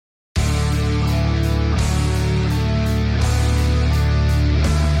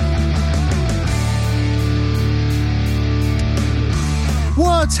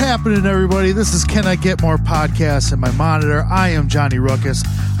What's happening, everybody? This is Can I Get More Podcasts in my monitor. I am Johnny Ruckus.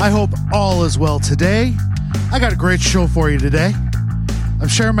 I hope all is well today. I got a great show for you today. I'm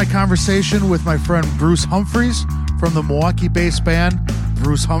sharing my conversation with my friend Bruce Humphries from the Milwaukee-based band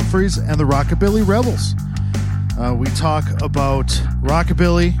Bruce Humphries and the Rockabilly Rebels. We talk about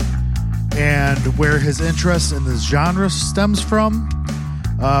rockabilly and where his interest in this genre stems from.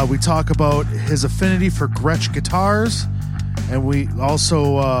 We talk about his affinity for Gretsch guitars, and we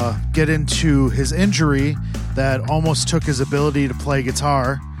also get into his injury that almost took his ability to play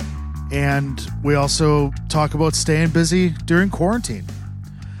guitar. And we also talk about staying busy during quarantine.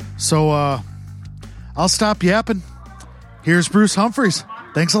 So I'll stop yapping. Here's Bruce Humphries.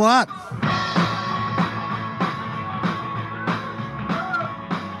 Thanks a lot.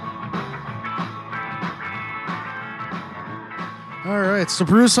 All right, so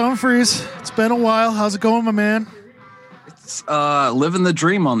Bruce Humphries, it's been a while. How's it going, my man? It's living the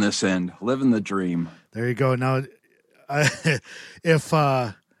dream on this end. Living the dream. There you go. Now, if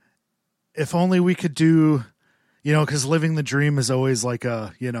only we could do, because living the dream is always like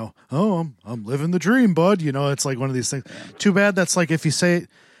I'm living the dream, bud. It's like one of these things. Yeah. Too bad that's like if you say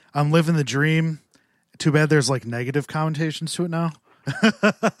I'm living the dream, too bad there's like negative connotations to it now.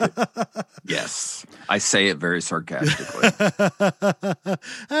 Yes, I say it very sarcastically.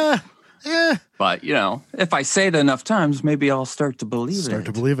 But, if I say it enough times, maybe I'll start to believe it. Start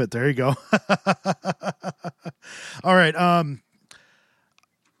to believe it. There you go. All right.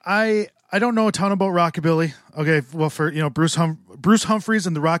 I don't know a ton about rockabilly. Okay, well, for Bruce Humphries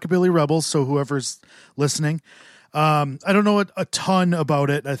and the Rockabilly Rebels. So whoever's listening, I don't know a ton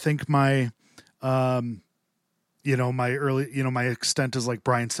about it. I think my my extent is like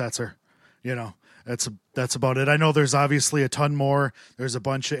Brian Setzer. That's about it. I know there's obviously a ton more. There's a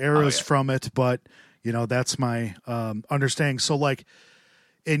bunch of eras from it, but that's my understanding. So, like,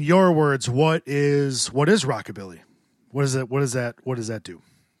 in your words, what is rockabilly? What is it? What does that do?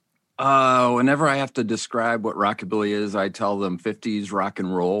 Whenever I have to describe what rockabilly is, I tell them 50s rock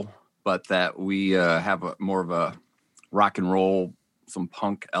and roll, but that we have more of a rock and roll, some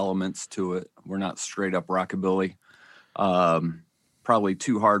punk elements to it. We're not straight up rockabilly. Probably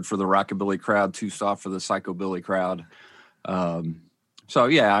too hard for the rockabilly crowd, too soft for the psychobilly crowd. I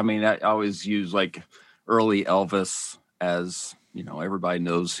always use like early Elvis as, everybody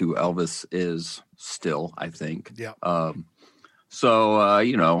knows who Elvis is still, I think. Yeah.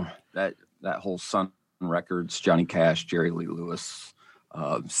 That whole Sun Records, Johnny Cash, Jerry Lee Lewis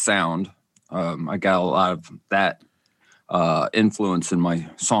sound. I got a lot of that influence in my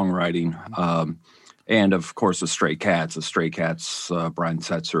songwriting. And of course, the Stray Cats, Brian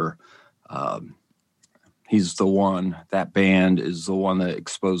Setzer. He's the one, that band is the one that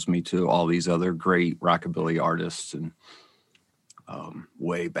exposed me to all these other great rockabilly artists and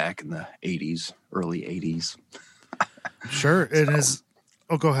way back in the 80s, early 80s. Sure. It is.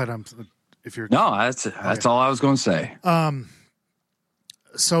 Oh, go ahead. If you're. No, that's all I was going to say.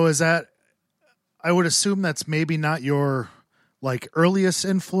 So is that, I would assume that's maybe not your like earliest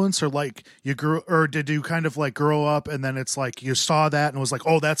influence, or like did you kind of like grow up and then it's like you saw that and was like,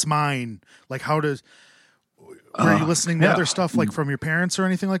 oh, that's mine. Like were you listening to other stuff like from your parents or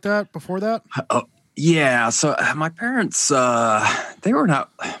anything like that before that? Yeah. So my parents, they were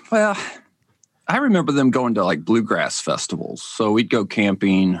not, well, I remember them going to like bluegrass festivals. So we'd go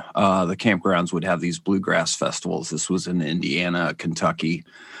camping. The campgrounds would have these bluegrass festivals. This was in Indiana, Kentucky.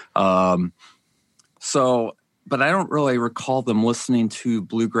 But I don't really recall them listening to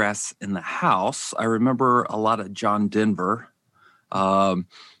bluegrass in the house. I remember a lot of John Denver,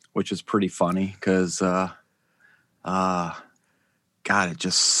 which is pretty funny because, God, it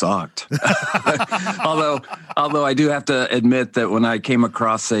just sucked. Although I do have to admit that when I came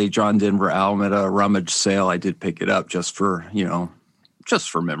across a John Denver album at a rummage sale, I did pick it up just for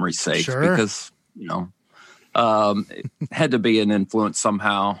memory's sake, sure. Because, it had to be an influence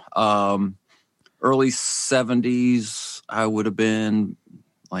somehow. Early 70s, I would have been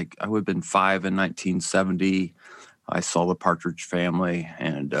 5 in 1970. I saw the Partridge Family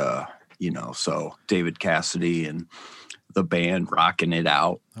and, so David Cassidy and the band rocking it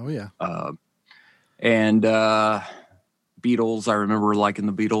out. Oh, yeah. And Beatles, I remember liking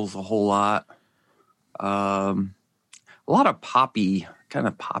the Beatles a whole lot. A lot of poppy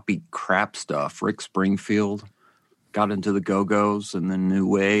crap stuff. Rick Springfield got into the Go-Go's and then new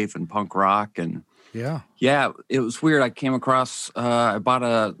wave and punk rock. And yeah, it was weird. I came across, I bought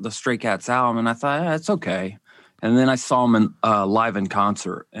the Stray Cats album and I thought, it's okay. And then I saw them live in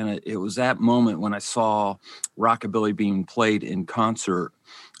concert. And it was that moment when I saw rockabilly being played in concert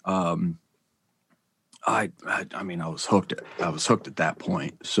I mean, I was hooked. I was hooked at that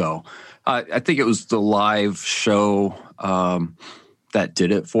point. So I think it was the live show that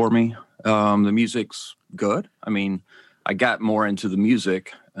did it for me. The music's good. I mean, I got more into the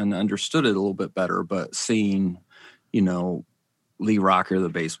music and understood it a little bit better. But seeing, Lee Rocker, the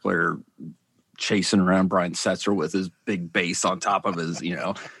bass player, chasing around Brian Setzer with his big bass on top of his,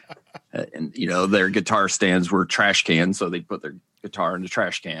 and their guitar stands were trash cans, so they put their guitar in the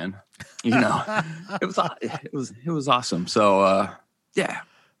trash can. It was awesome. So yeah.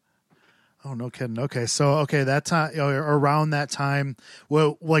 Oh, no kidding. Okay, so that time, around that time,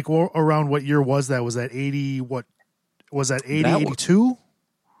 well, like around what year was that? Was that 80? What was that? 80, 82?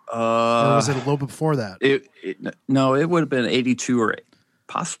 Or was it a little bit before that? No, it would have been 82 or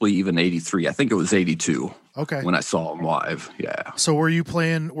possibly even 83. I think it was 82. Okay. When I saw him live. Yeah. So were you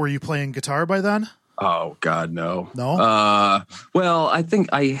playing guitar by then? Oh God, no. No? Well, I think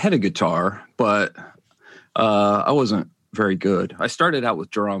I had a guitar, but I wasn't very good. I started out with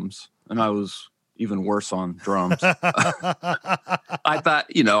drums, and I was even worse on drums. I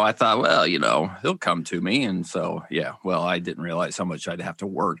thought, well, he'll come to me. And so, yeah, well, I didn't realize how much I'd have to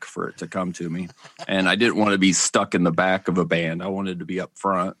work for it to come to me. And I didn't want to be stuck in the back of a band. I wanted to be up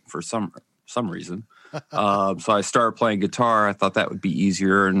front for some reason. So I started playing guitar. I thought that would be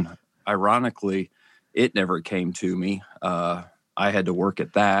easier. And ironically, it never came to me. I had to work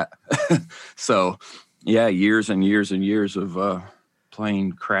at that. So, yeah, years and years and years of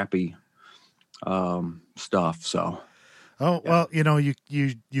playing crappy stuff. So, well, you're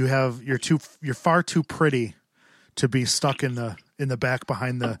far too pretty to be stuck in the back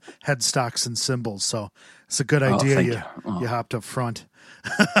behind the headstocks and cymbals. So it's a good idea you hopped up front.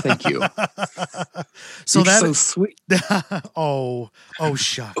 Thank you. So that's so sweet. oh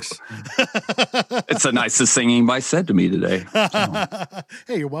shucks. It's the nicest singing by said to me today.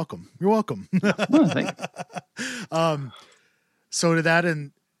 Hey, you're welcome. You're welcome. Well, thank you. So did that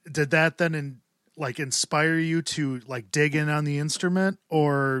then inspire you to dig in on the instrument,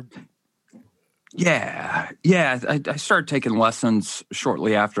 or? Yeah. I started taking lessons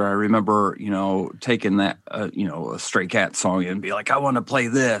shortly after. I remember, taking that, a Stray Cat song and be like, I want to play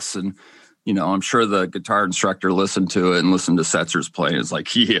this. And, I'm sure the guitar instructor listened to it and listened to Setzer's playing. It's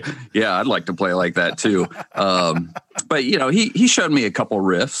like, yeah, I'd like to play like that too. But, he showed me a couple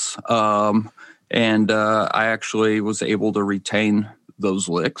riffs. And I actually was able to retain those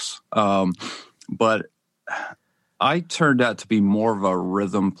licks. But I turned out to be more of a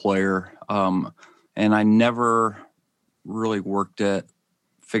rhythm player. And I never really worked at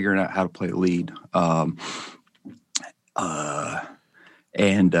figuring out how to play lead.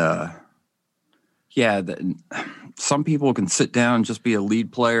 Some people can sit down and just be a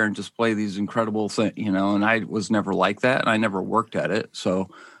lead player and just play these incredible things, and I was never like that, and I never worked at it. So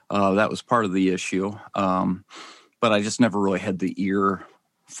that was part of the issue. But I just never really had the ear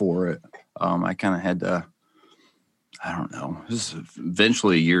for it. I kind of had to, I don't know, just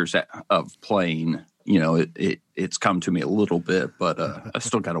eventually years of playing, it's come to me a little bit, but I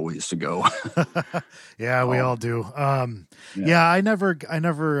still got a ways to go. Yeah, we all do. Yeah, I never,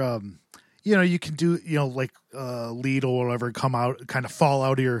 you can do, lead or whatever, come out, kind of fall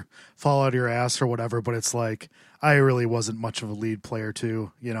out of your ass or whatever. But it's like, I really wasn't much of a lead player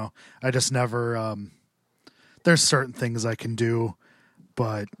too. I just never, there's certain things I can do,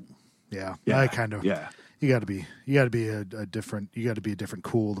 but I kind of, you got to be a different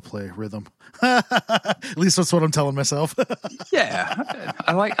cool to play rhythm. At least that's what I'm telling myself. Yeah.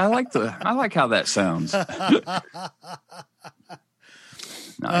 I like how that sounds.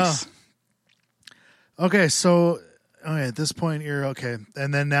 Nice. Okay. So, at this point you're okay.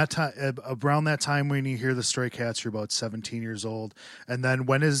 And then that time, around that time when you hear the Stray Cats, you're about 17 years old. And then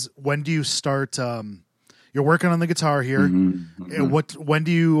when do you start, you're working on the guitar here. Mm-hmm. When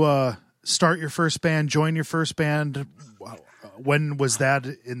do you, start your first band, join your first band? When was that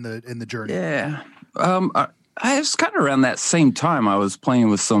in the journey? Yeah. I was kind of around that same time. I was playing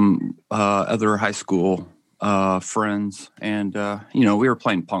with some other high school friends, and we were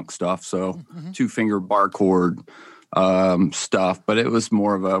playing punk stuff, so 2-finger bar chord stuff, but it was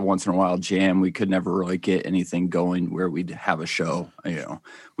more of a once in a while jam. We could never really get anything going where we'd have a show.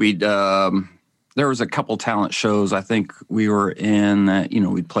 There was a couple talent shows. I think we were in that,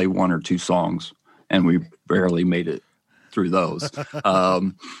 we'd play 1 or 2 songs, and we barely made it through those.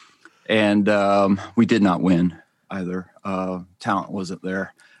 And we did not win either. Talent wasn't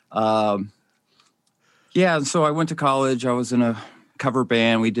there. And so I went to college. I was in a cover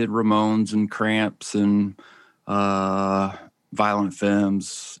band. We did Ramones and Cramps and Violent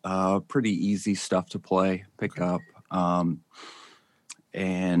Femmes. Pretty easy stuff to pick up.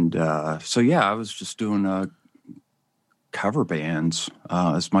 And so, yeah, I was just doing cover bands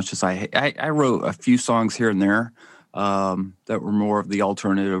as much as I wrote a few songs here and there that were more of the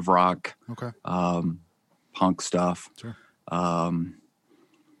alternative rock, punk stuff. Sure.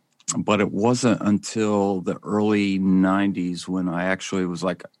 But it wasn't until the early 90s when I actually was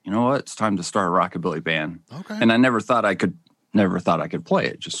like, you know what, it's time to start a rockabilly band. Okay. And I never thought I could play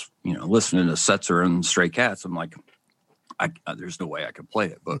it. Just, listening to Setzer and Stray Cats, I'm like, there's no way I could play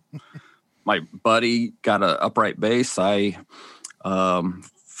it. But my buddy got an upright bass. I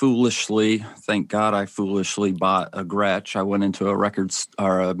foolishly, thank God I foolishly bought a Gretsch. I went into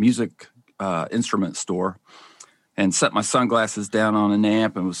a music instrument store and set my sunglasses down on an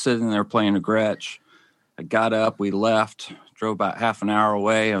amp and was sitting there playing a Gretsch. I got up, we left, drove about half an hour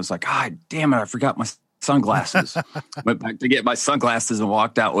away. I was like, God damn it, I forgot my sunglasses. Went back to get my sunglasses and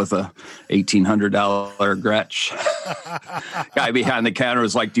walked out with a $1,800 Gretsch. Guy behind the counter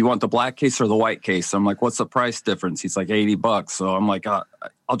was like, do you want the black case or the white case? I'm like, what's the price difference? He's like, $80. So I'm like, I'll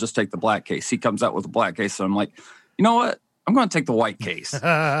just take the black case. He comes out with the black case. So I'm like, you know what? I'm going to take the white case. Put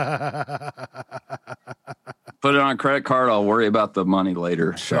it on a credit card. I'll worry about the money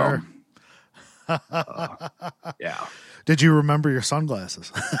later. Sure. So, yeah. Did you remember your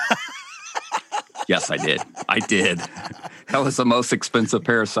sunglasses? Yes, I did. I did. That was the most expensive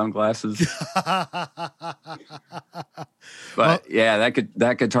pair of sunglasses. But yeah,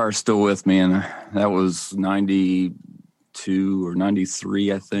 that guitar's still with me, and that was 92 or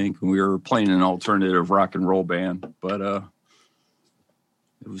 93, I think. And we were playing an alternative rock and roll band, but it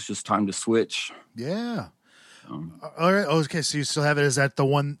was just time to switch. Yeah. All right. Okay, so you still have it. Is that the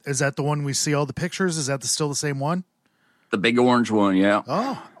one we see all the pictures? Is that still the same one? The big orange one, yeah.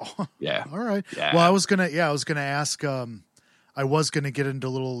 Oh. Yeah. All right. Yeah. Well, I was gonna ask. I was gonna get into a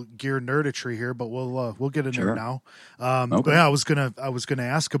little gear nerditry here, but we'll get in there now. Okay. But yeah, I was gonna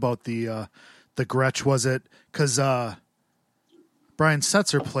ask about the Gretsch. Was it because Brian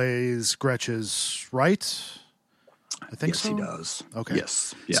Setzer plays Gretches, right? I think yes, so. He does. Okay.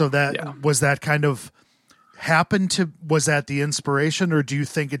 Yes. Yeah. So was that kind of was that the inspiration, or do you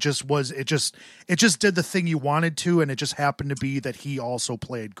think it just did the thing you wanted to, and it just happened to be that he also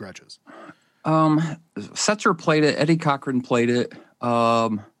played Gretches? Setzer played it. Eddie Cochran played it.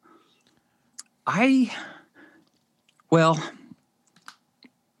 Well,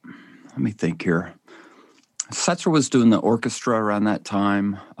 let me think here. Setzer was doing the orchestra around that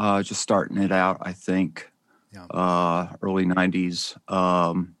time, just starting it out, I think. Yeah. Early 90s.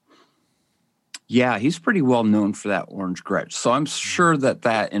 Yeah, he's pretty well known for that orange Gretsch. So I'm sure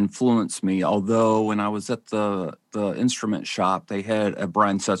that influenced me. Although when I was at the instrument shop, they had a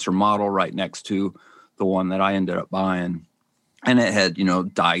Brian Setzer model right next to the one that I ended up buying. And it had,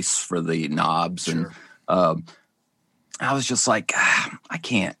 dice for the knobs. Sure. And I was just like, I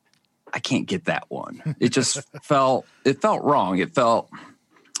can't get that one. It just felt wrong. It felt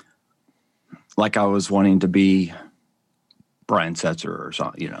like I was wanting to be Brian Setzer or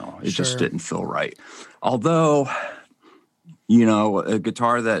something, it just didn't feel right. Although, a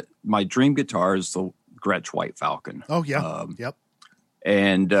guitar that my dream guitar is the Gretsch White Falcon. Oh yeah. Yep.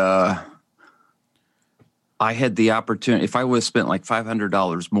 And I had the opportunity, if I would have spent like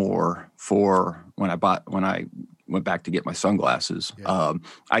 $500 more for when I went back to get my sunglasses,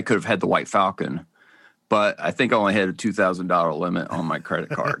 I could have had the White Falcon. But I think I only had a $2,000 limit on my credit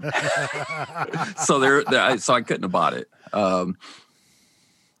card, so so I couldn't have bought it,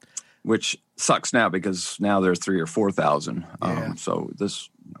 which sucks now because now they're $3,000 or $4,000. So this,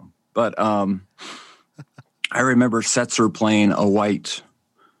 but I remember Setzer playing a White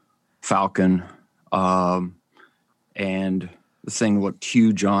Falcon, and the thing looked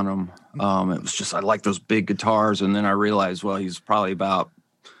huge on him. It was just I like those big guitars, and then I realized, well, he's probably about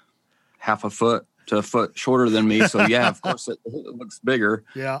half a foot to a foot shorter than me. So yeah, of course it looks bigger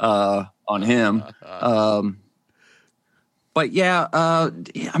on him. But yeah, I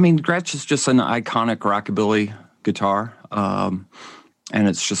mean, Gretsch is just an iconic rockabilly guitar. And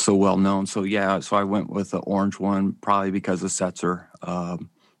it's just so well known. So yeah, so I went with the orange one probably because of Setzer.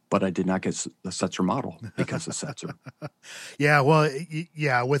 But I did not get the Setzer model because of Setzer. Yeah, well,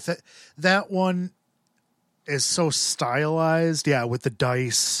 with that one is so stylized. Yeah, with the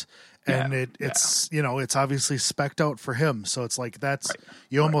dice. And it's it's obviously spec'd out for him. So it's like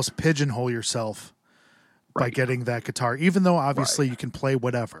you almost pigeonhole yourself by getting that guitar, even though obviously you can play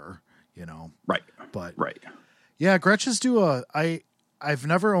whatever, Right. But yeah, Gretches do I've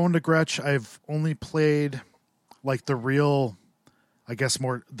never owned a Gretsch. I've only played like the real, I guess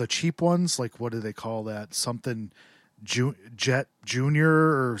more the cheap ones. Like what do they call that? Something Jet Junior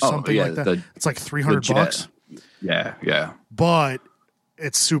or something like that. It's like $300. Yeah. But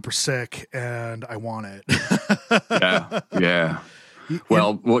it's super sick and I want it. Yeah.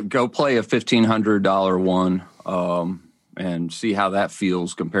 Well, go play a $1,500 one and see how that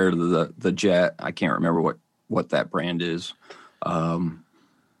feels compared to the Jet. I can't remember what that brand is.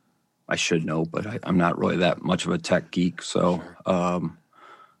 I should know, but I'm not really that much of a tech geek. So,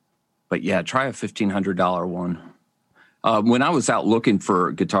 but yeah, try a $1,500 one. When I was out looking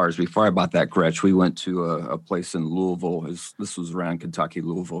for guitars before I bought that Gretsch, we went to a place in Louisville. This was around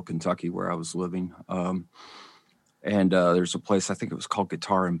Louisville, Kentucky, where I was living. And there's a place, I think it was called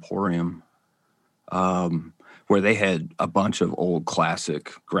Guitar Emporium, where they had a bunch of old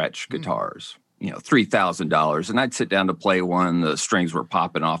classic Gretsch guitars, $3,000. And I'd sit down to play one, the strings were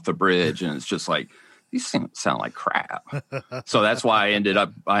popping off the bridge, and it's just like, these things sound like crap. So that's why I ended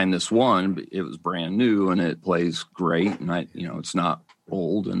up buying this one. It was brand new and it plays great. And it's not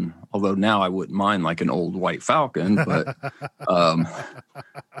old. And although now I wouldn't mind like an old White Falcon, but,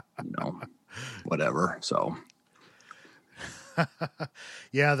 whatever. So.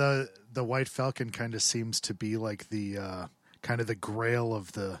 Yeah. The White Falcon kind of seems to be like the kind of the grail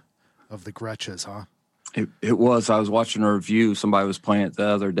of the Gretches, huh? It was. I was watching a review. Somebody was playing it the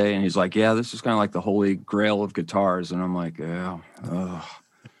other day, and he's like, "Yeah, this is kind of like the holy grail of guitars." And I'm like, "Yeah,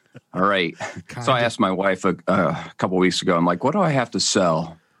 all right." So I asked my wife a couple of weeks ago. I'm like, "What do I have to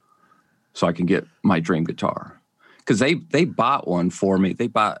sell so I can get my dream guitar?" Because they bought one for me. They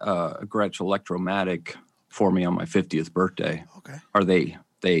bought a Gretsch Electromatic for me on my 50th birthday. Okay. Or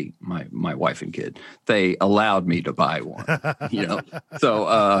my wife and kid, they allowed me to buy one,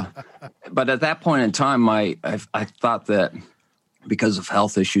 So, but at that point in time, I thought that because of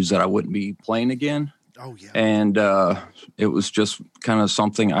health issues that I wouldn't be playing again. Oh yeah. And it was just kind of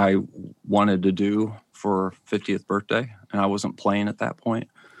something I wanted to do for 50th birthday, and I wasn't playing at that point.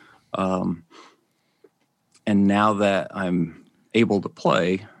 And now that I'm able to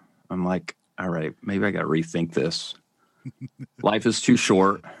play, I'm like, all right, maybe I got to rethink this. Life is too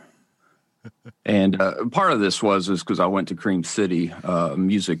short. And part of this was because I went to Cream City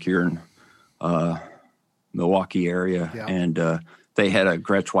Music here in Milwaukee area. Yeah. And they had a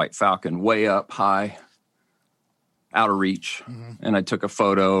Gretsch White Falcon way up high, out of reach. Mm-hmm. And I took a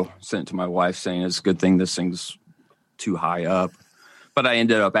photo, sent it to my wife saying, it's a good thing this thing's too high up. But I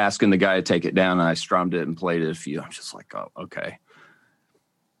ended up asking the guy to take it down, and I strummed it and played it a few. I'm just like, oh, okay.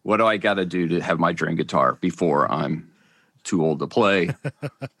 What do I got to do to have my dream guitar before I'm too old to play,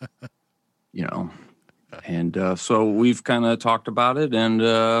 and so we've kind of talked about it, and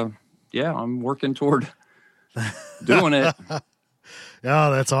I'm working toward doing it. Yeah,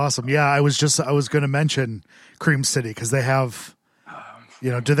 that's awesome. Yeah, I was going to mention Cream City because they have,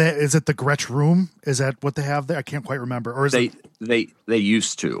 is it the Gretsch Room? Is that what they have there? I can't quite remember. Or is they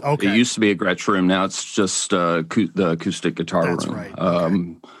used to? Okay. It used to be a Gretsch Room. Now it's just the acoustic guitar room. That's right.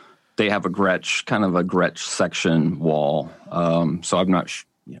 Okay. They have a Gretsch section wall. So I'm not,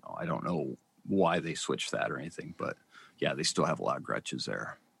 I don't know why they switched that or anything, but yeah, they still have a lot of Gretches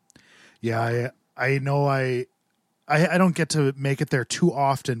there. Yeah, I know I don't get to make it there too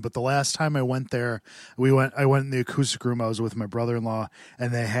often, but the last time I went there, I went in the acoustic room. I was with my brother-in-law,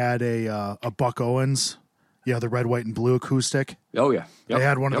 and they had a Buck Owens, the red, white, and blue acoustic. Oh yeah. Yep. They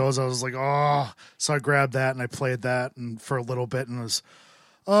had one of those. I was like, oh, so I grabbed that and I played that and for a little bit and was,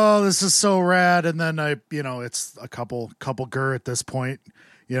 oh, this is so rad. And then it's a couple gur at this point,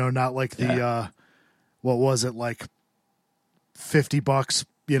 not like the, what was it, like $50,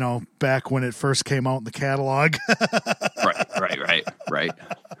 back when it first came out in the catalog. Right.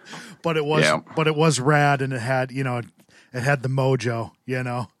 But it was rad, and it had, it had the mojo,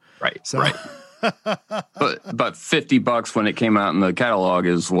 Right. So. Right. but $50 when it came out in the catalog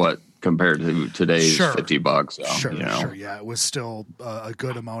is what compared to today's $50. So, sure. Yeah, it was still a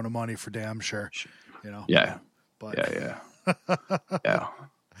good amount of money for damn sure. Yeah. But yeah.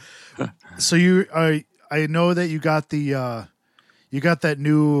 So I know that you got that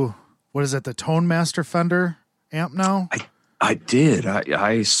new, what is it, the Tone Master Fender amp now? I did.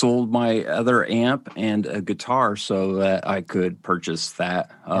 I sold my other amp and a guitar so that I could purchase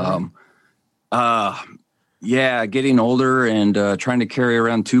that. Getting older and trying to carry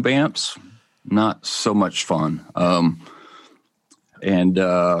around tube amps, not so much fun. And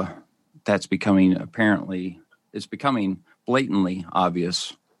that's becoming blatantly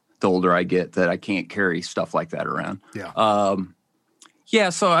obvious the older I get that I can't carry stuff like that around. Yeah.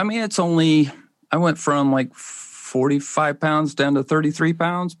 So, I went from like 45 pounds down to 33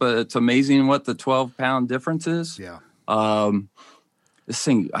 pounds, but it's amazing what the 12-pound difference is. Yeah. This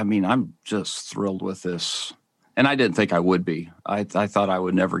thing, I'm just thrilled with this. And I didn't think I would be. I thought I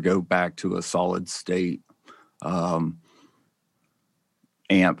would never go back to a solid state.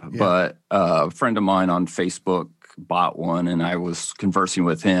 amp, but a friend of mine on Facebook bought one, and I was conversing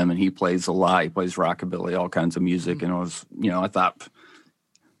with him, and he plays a lot. He plays rockabilly, all kinds of music, and I thought,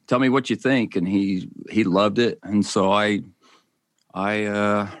 tell me what you think, and he loved it, and so I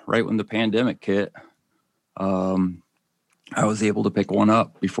right when the pandemic hit, I was able to pick one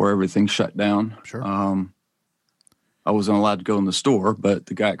up before everything shut down. Sure. I wasn't allowed to go in the store, but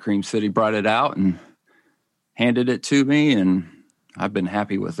the guy at Cream City brought it out and handed it to me, and I've been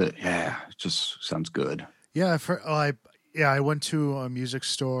happy with it. Yeah, it just sounds good. Yeah, I went to a music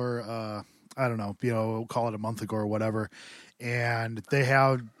store. I don't know, we'll call it a month ago or whatever, and they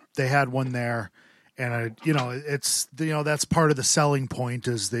had one there, and it's that's part of the selling point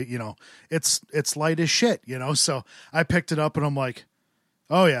is that it's light as shit, So I picked it up and I'm like,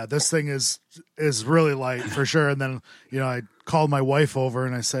 oh yeah, this thing is really light for sure. And then I called my wife over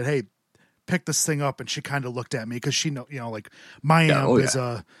and I said, hey, pick this thing up, and she kind of looked at me because she like my amp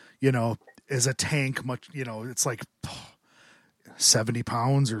is a tank, much it's like 70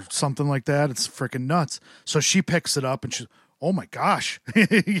 pounds or something like that. It's freaking nuts. So she picks it up and she's, oh my gosh,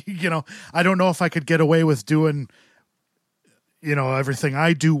 I don't know if I could get away with doing everything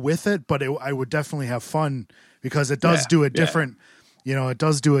I do with it, but I would definitely have fun because it does do a different it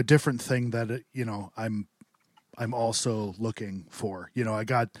does do a different thing that I'm also looking for. I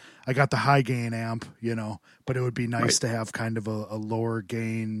got the high gain amp, but it would be nice to have kind of a lower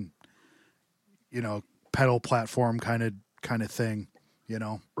gain, pedal platform kind of thing,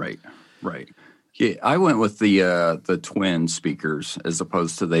 Right. Yeah, I went with the twin speakers as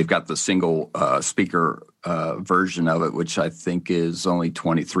opposed to they've got the single speaker version of it, which I think is only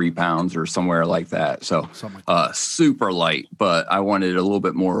 23 pounds or somewhere like that. So super light, but I wanted a little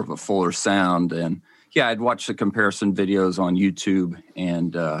bit more of a fuller sound. And yeah, I'd watch the comparison videos on YouTube,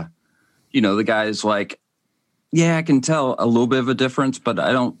 and the guy's like, yeah, I can tell a little bit of a difference, but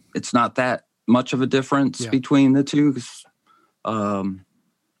it's not that much of a difference between the two.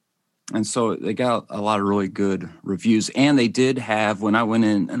 And so they got a lot of really good reviews. And they did have, when I went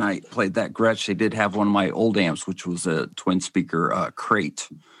in and I played that Gretsch, they did have one of my old amps, which was a twin speaker crate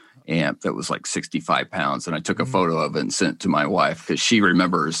amp that was like 65 pounds. And I took a photo of it and sent it to my wife because she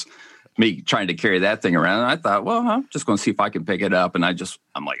remembers me trying to carry that thing around. And I thought, well, I'm just going to see if I can pick it up. And I'm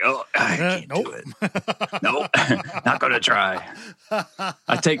like, oh, I can't do it. Nope, not going to try.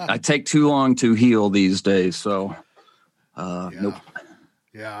 I take too long to heal these days. So, nope.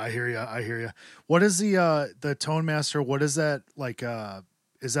 Yeah, I hear you. What is the Tone Master? What is that like?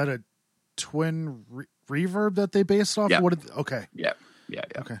 Is that a twin reverb that they based off? Yeah. Okay. Yeah.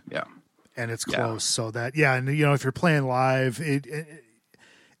 Okay. Yeah. And it's close, so that and if you're playing live,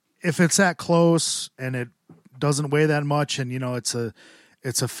 if it's that close and it doesn't weigh that much, and it's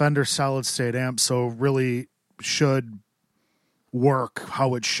a Fender solid state amp, so really should work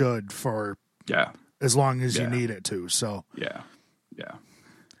how it should for as long as you need it to. So yeah.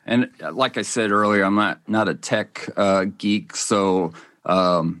 And like I said earlier, I'm not a tech geek, so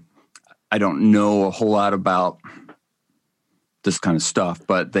I don't know a whole lot about this kind of stuff.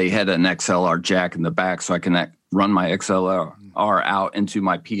 But they had an XLR jack in the back, so I can run my XLR out into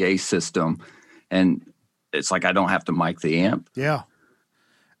my PA system, and it's like I don't have to mic the amp. Yeah,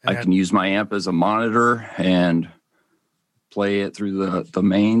 I can use my amp as a monitor and play it through the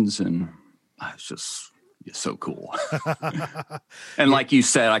mains, and it's just. It's so cool. And like you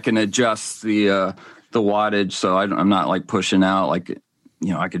said, I can adjust the wattage, so I'm not like pushing out. Like,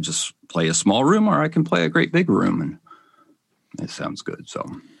 I could just play a small room, or I can play a great big room, and it sounds good. So,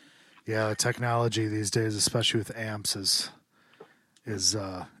 yeah, technology these days, especially with amps, is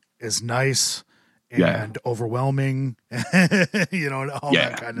nice and overwhelming. And all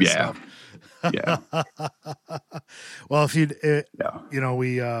that kind of stuff. Yeah. Well, if we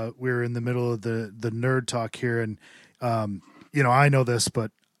were in the middle of the nerd talk here, and I know this,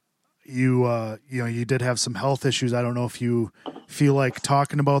 but you did have some health issues. I don't know if you feel like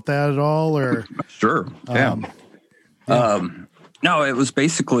talking about that at all, or sure. No, it was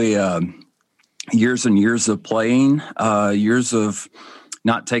basically years and years of playing, years of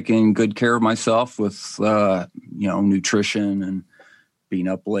not taking good care of myself with nutrition and being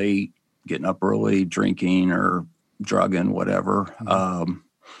up late, getting up early, drinking or drugging, whatever.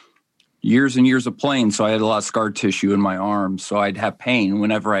 Years and years of playing, so I had a lot of scar tissue in my arms. So I'd have pain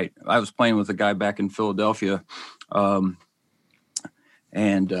whenever I was playing with a guy back in Philadelphia, and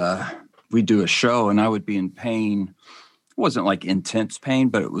we'd do a show, and I would be in pain. It wasn't like intense pain,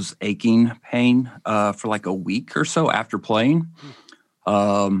 but it was aching pain for like a week or so after playing.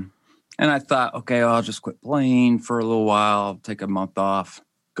 And I thought, okay, I'll just quit playing for a little while, take a month off,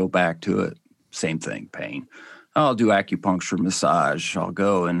 go back to it. Same thing, pain. I'll do acupuncture, massage. I'll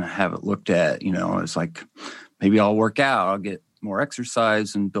go and have it looked at. It's like maybe I'll work out. I'll get more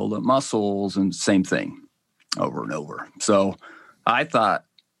exercise and build up muscles, and same thing over and over. So I thought,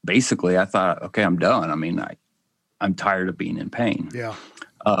 okay, I'm done. I mean, I'm tired of being in pain. Yeah.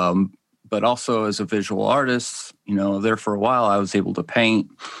 But also as a visual artist, there for a while I was able to paint,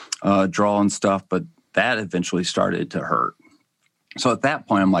 draw and stuff, but that eventually started to hurt. So at that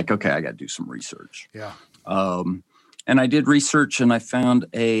point, I'm like, okay, I got to do some research. Yeah. And I did research, and I found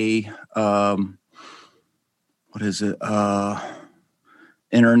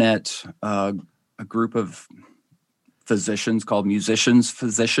internet, a group of physicians called Musicians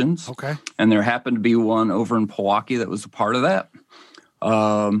Physicians. Okay. And there happened to be one over in Milwaukee that was a part of that.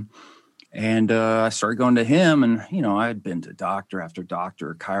 And I started going to him, and, I had been to doctor after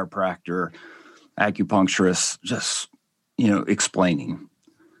doctor, chiropractor, acupuncturist, just, explaining,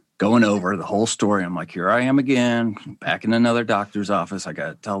 going over the whole story. I'm like, here I am again, back in another doctor's office. I got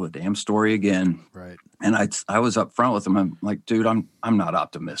to tell the damn story again. Right. And I was up front with him. I'm like, dude, I'm not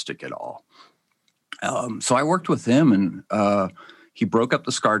optimistic at all. So I worked with him, and he broke up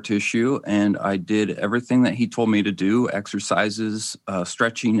the scar tissue, and I did everything that he told me to do, exercises,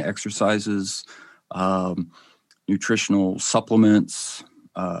 stretching exercises, nutritional supplements.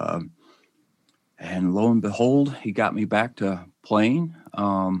 And lo and behold, he got me back to playing.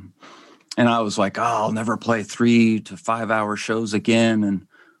 And I was like, I'll never play 3 to 5 hour shows again. And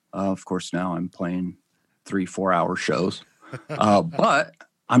of course, now I'm playing 3-4 hour shows. But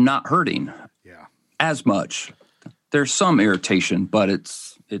I'm not hurting as much. There's some irritation, but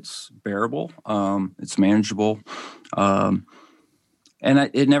it's bearable. It's manageable. And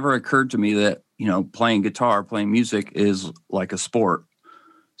it never occurred to me that, playing guitar, playing music is like a sport.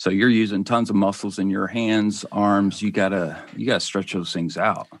 So you're using tons of muscles in your hands, arms. You gotta stretch those things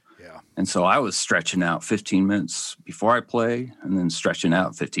out. Yeah. And so I was stretching out 15 minutes before I play, and then stretching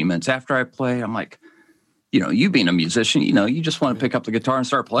out 15 minutes after I play. I'm like, you being a musician, you just want to pick up the guitar and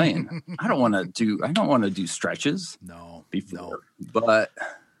start playing. I don't want to do stretches. No. Before. No. But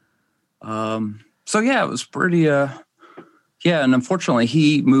so yeah, it was pretty and unfortunately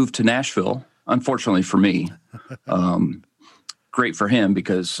he moved to Nashville. Unfortunately for me. Great for him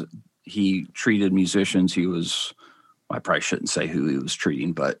because he treated musicians. I probably shouldn't say who he was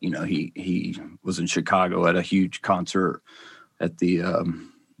treating, but he was in Chicago at a huge concert at the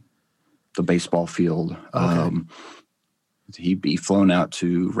baseball field. Okay. He'd be flown out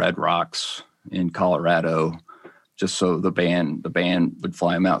to Red Rocks in Colorado just so the band would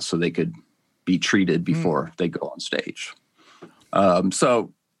fly him out so they could be treated before they go on stage.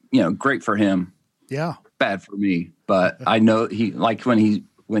 So, great for him. Yeah. Bad for me, but I know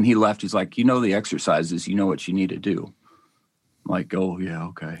when he left, he's like, the exercises, what you need to do. I'm like, oh yeah,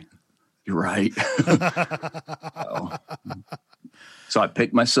 okay, you're right. So I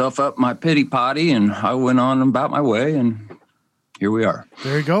picked myself up my pity potty, and I went on about my way, and here we are.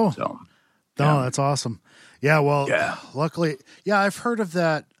 There you go. So, no, that's awesome. Yeah, well, yeah. Luckily, I've heard of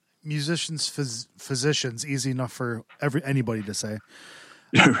that. Musicians, physicians, easy enough for anybody to say.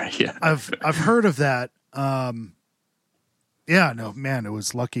 Yeah, I've heard of that. No, man, it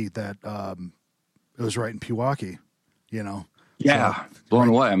was lucky that it was right in Pewaukee, Yeah, so, blown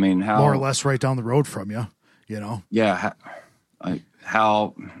away. I mean, how more or less right down the road from you, Yeah,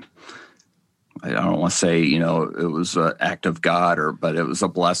 how I don't want to say it was an act of God but it was a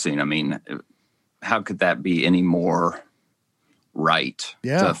blessing. I mean, how could that be any more right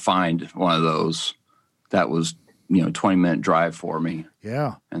to find one of those that was 20-minute drive for me?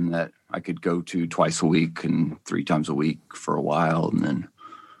 Yeah, and that I could go to twice a week and 3 times a week for a while. And then,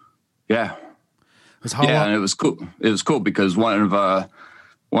 and it was cool. It was cool because one of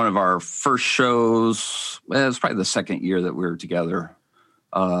our first shows, it was probably the second year that we were together.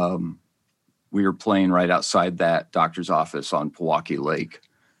 We were playing right outside that doctor's office on Pewaukee Lake.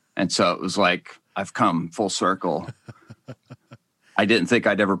 And so it was like, I've come full circle. I didn't think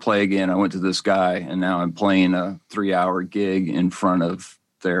I'd ever play again. I went to this guy, and now I'm playing a 3-hour gig in front of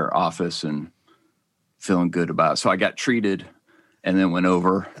their office and feeling good about it. So I got treated and then went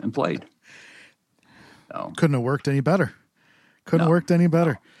over and played. So, couldn't have worked any better.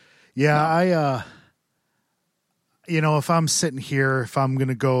 Yeah, no. If I'm sitting here, if I'm going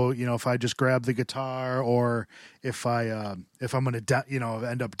to go, if I just grab the guitar, or if I'm going to,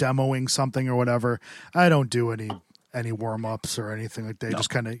 end up demoing something or whatever, I don't do any warm-ups or anything like that. No. Just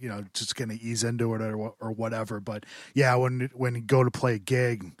kind of, just going to ease into it or whatever. But yeah, when you go to play a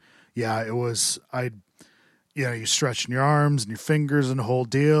gig, it was, you're stretching your arms and your fingers and the whole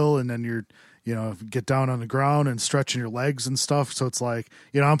deal. And then you're, get down on the ground and stretching your legs and stuff. So it's like,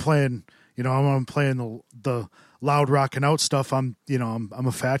 I'm playing, I'm playing the loud rocking out stuff. I'm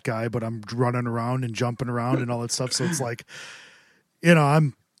a fat guy, but I'm running around and jumping around and all that stuff. So it's like,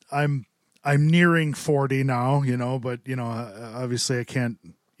 I'm nearing 40 now, but obviously I can't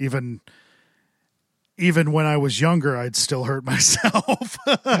even when I was younger, I'd still hurt myself.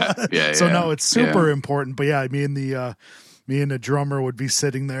 So no, it's super important. But yeah, me and the drummer would be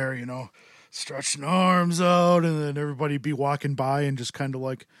sitting there, stretching arms out, and then everybody be walking by and just kind of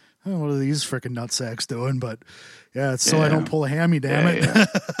like, oh, what are these freaking nutsacks doing? But yeah, it's so I don't pull a hammy, damn it.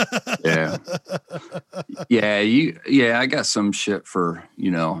 I got some shit for,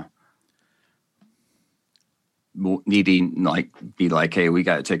 needing be like, hey, we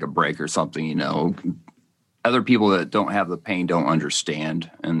got to take a break or something, Other people that don't have the pain don't understand,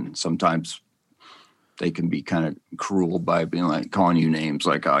 and sometimes they can be kind of cruel by being like calling you names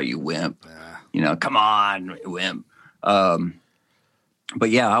like, oh, you wimp, come on, wimp. But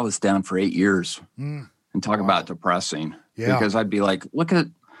yeah, I was down for 8 years and talk about depressing because I'd be like, look at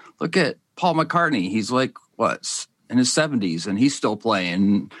Paul McCartney. He's like, what, in his 70s and he's still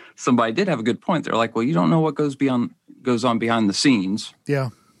playing. Somebody did have a good point. They're like, well, you don't know what goes on behind the scenes. Yeah.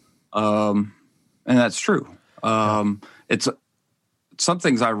 And that's true. It's some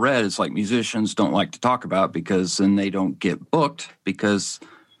things I read. It's like musicians don't like to talk about because then they don't get booked because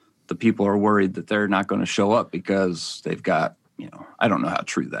the people are worried that they're not going to show up because they've got, I don't know how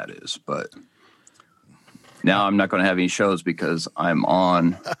true that is, but now I'm not going to have any shows because I'm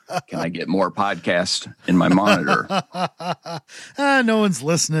on. Can I get more podcasts in my monitor? No one's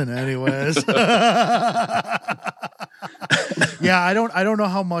listening anyways. Yeah. I don't know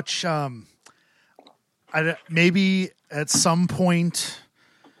how much, maybe at some point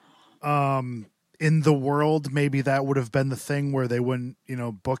in the world, maybe that would have been the thing where they wouldn't,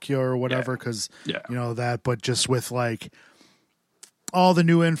 book you or whatever. Cause that, but just with like all the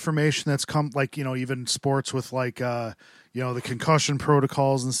new information that's come, like, even sports with like, the concussion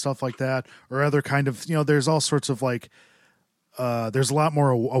protocols and stuff like that, or other kind of, there's all sorts of like, there's a lot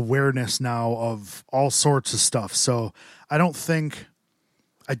more awareness now of all sorts of stuff. So I don't think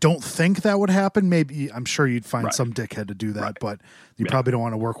that would happen. Maybe I'm sure you'd find some dickhead to do that, but you probably don't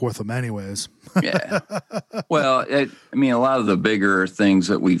want to work with them anyways. Well, a lot of the bigger things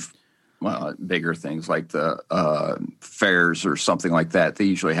that bigger things like the fairs or something like that, they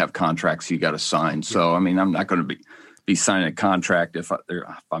usually have contracts you got to sign. So, I'm not going to be signing a contract if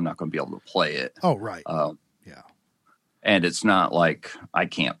I'm not going to be able to play it. Oh, right. And it's not like I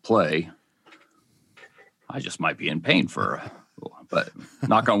can't play. I just might be in pain but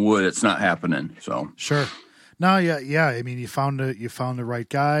knock on wood, it's not happening. So sure. No, yeah. You found the right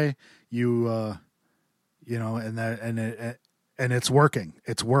guy. And it's working.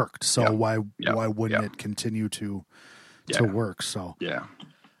 It's worked. So why wouldn't it continue to work? So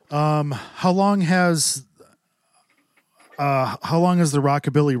how long has the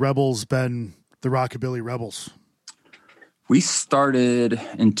Rockabilly Rebels been the Rockabilly Rebels? We started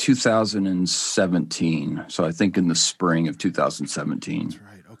in 2017. So I think in the spring of 2017. That's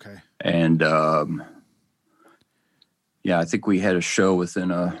right. Okay. And I think we had a show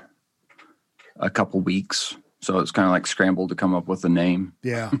within a couple weeks. So it's kind of like scrambled to come up with a name.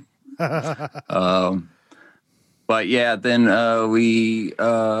 Yeah. But yeah, then I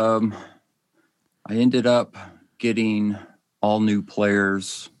ended up getting all new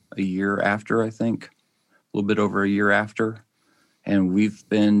players a year after, I think. A little bit over a year after. And we've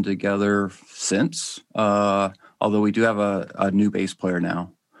been together since, although we do have a new bass player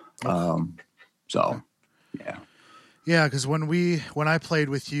now. Yeah, because when I played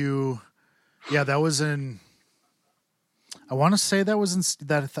with you, that was in, I want to say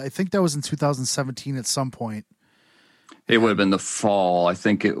I think that was in 2017 at some point. It would have been the fall. I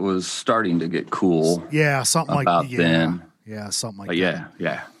think it was starting to get cool. Yeah, something about like then. Yeah, something like that.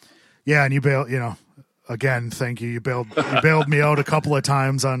 Yeah. Yeah, and you bailed, again, thank you. You bailed me out a couple of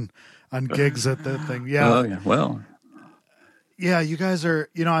times on gigs at that thing. Yeah. Well. Yeah, you guys are,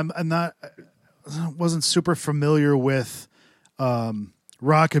 wasn't super familiar with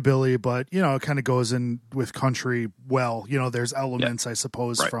rockabilly, but it kind of goes in with country. Well, there's elements, I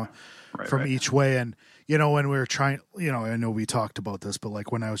suppose, from each way. And when we were trying, I know we talked about this, but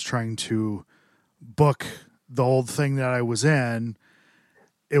like when I was trying to book the old thing that I was in,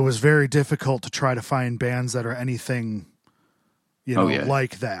 it was very difficult to try to find bands that are anything,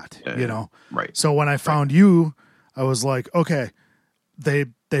 like that. Right. So when I found you, I was like, okay, they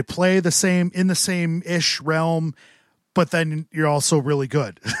play the same in the same ish realm, but then you're also really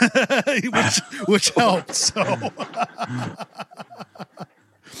good, which helps. So,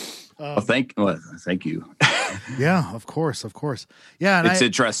 Thank you. Yeah, of course. Yeah, and it's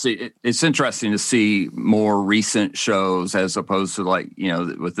interesting. It's interesting to see more recent shows as opposed to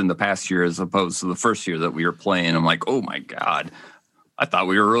within the past year, as opposed to the first year that we were playing. I'm like, oh my God, I thought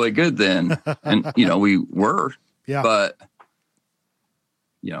we were really good then, and we were. Yeah. But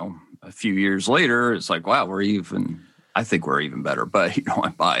a few years later, it's like, wow, I think we're even better. But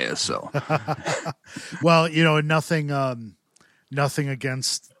I'm biased, so. Well, nothing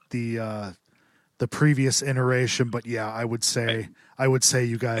against the previous iteration, but yeah, I would say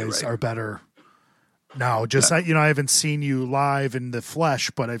you guys are better now. Just I haven't seen you live in the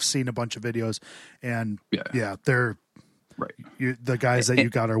flesh, but I've seen a bunch of videos, and they're right. The guys that you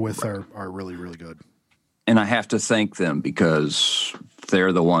got are with are really, really good. And I have to thank them because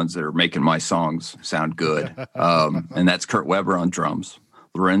they're the ones that are making my songs sound good. And that's Kurt Weber on drums,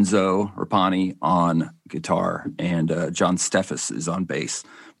 Lorenzo Rapani on guitar, and John Steffes is on bass.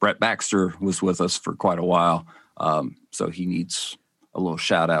 Brett Baxter was with us for quite a while, so he needs a little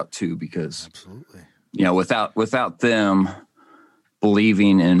shout out too, because absolutely, without them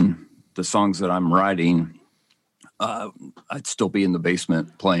believing in the songs that I'm writing, I'd still be in the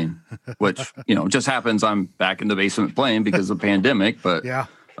basement playing, which just happens. I'm back in the basement playing because of the pandemic, but yeah,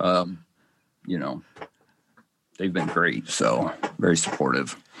 they've been great, so very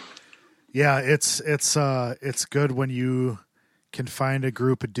supportive. Yeah, it's good when you can find a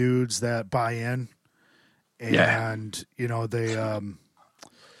group of dudes that buy in, and they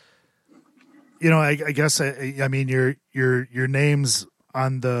I guess I mean your name's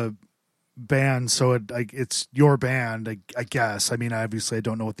on the band, so it's your band, I guess. I mean, obviously I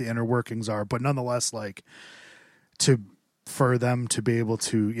don't know what the inner workings are, but nonetheless, for them to be able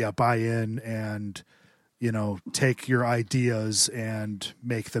to buy in and take your ideas and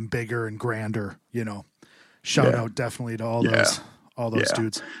make them bigger and grander, shout out definitely to all those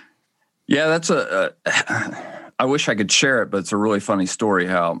dudes. Yeah, that's I wish I could share it, but it's a really funny story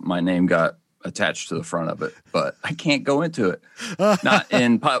how my name got attached to the front of it, but I can't go into it. Not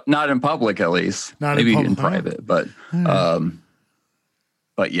in public, at least. Maybe in private, but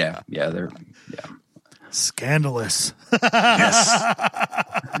they're scandalous. Yes.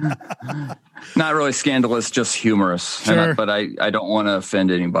 Not really scandalous, just humorous. Sure. But I don't want to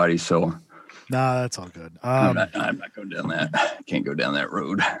offend anybody, so. Nah, that's all good. I'm not going down that. I can't go down that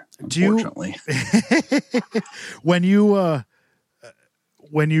road, unfortunately. When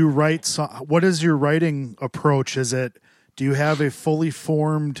you write, what is your writing approach? Do you have a fully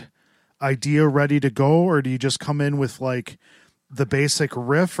formed idea ready to go, or do you just come in with the basic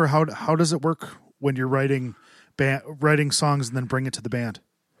riff, or how does it work when you're writing songs and then bring it to the band?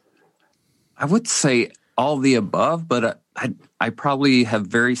 I would say all the above, but I probably have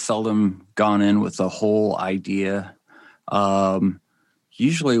very seldom gone in with a whole idea.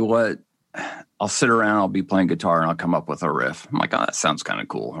 Usually I'll sit around, I'll be playing guitar, and I'll come up with a riff. I'm like, oh, that sounds kind of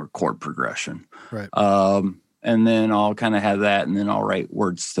cool, or chord progression. Right. And then I'll kind of have that, and then I'll write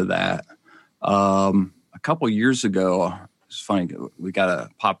words to that. A couple years ago, it's funny, we got a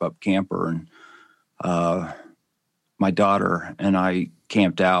pop-up camper, and my daughter and I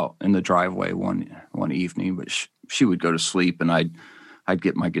camped out in the driveway one evening, but she would go to sleep, and I'd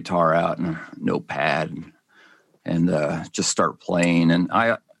get my guitar out and a notepad and just start playing. And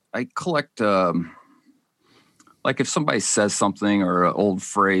I collect, if somebody says something or an old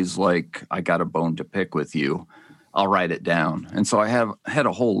phrase like, I got a bone to pick with you, I'll write it down. And so I had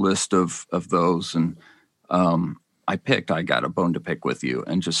a whole list of those, and I picked I got a bone to pick with you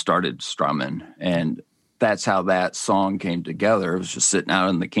and just started strumming. And that's how that song came together. It was just sitting out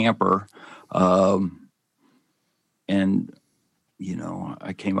in the camper. And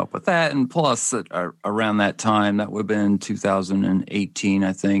I came up with that. And plus, around that time, that would have been 2018,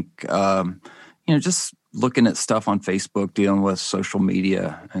 I think, just looking at stuff on Facebook, dealing with social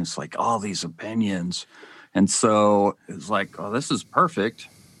media, and it's like all these opinions. And so it was like, oh, this is perfect.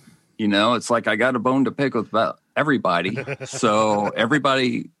 It's like I got a bone to pick with about everybody. So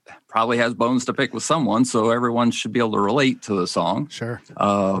everybody probably has bones to pick with someone. So everyone should be able to relate to the song. Sure.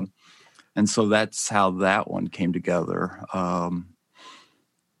 And so that's how that one came together.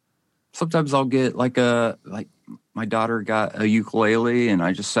 Sometimes I'll get like my daughter got a ukulele, and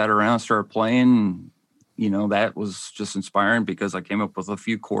I just sat around and started playing. That was just inspiring because I came up with a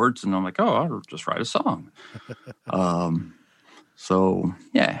few chords, and I'm like, oh, I'll just write a song. So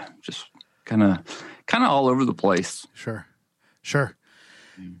yeah, just kind of all over the place. Sure.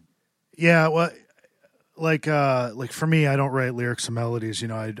 Yeah. Well, like for me, I don't write lyrics and melodies.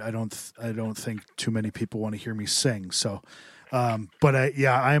 I don't think too many people want to hear me sing. So, but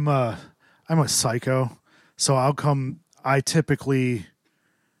I'm a psycho. So I typically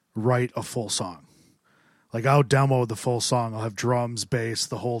write a full song. Like I'll demo the full song. I'll have drums, bass,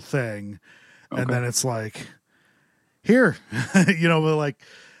 the whole thing. And then it's like, here, but like,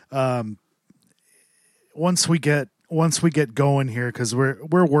 once we get going here, cause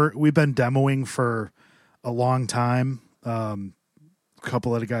we've been demoing for a long time. A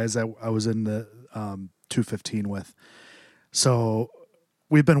couple of the guys that I was in the, 215 with. So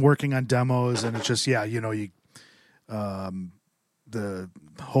we've been working on demos, and it's just, the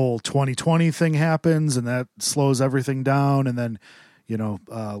whole 2020 thing happens, and that slows everything down. And then,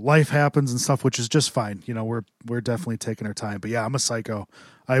 life happens and stuff, which is just fine. We're definitely taking our time, but yeah, I'm a psycho.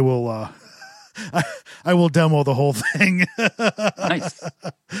 I will, I will demo the whole thing. Nice.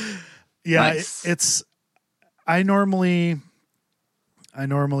 Yeah. Nice. I normally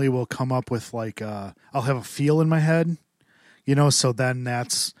will come up with like, I'll have a feel in my head, so then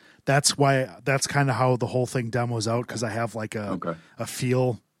that's why that's kind of how the whole thing demos out. Cause I have like a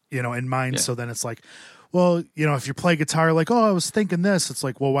feel, in mind. Yeah. So then it's like, well, if you play guitar, like, oh, I was thinking this, it's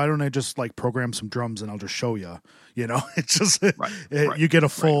like, well, why don't I just like program some drums and I'll just show you, it's just, you get a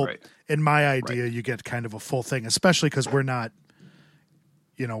full, in my idea, you get kind of a full thing, especially cause we're not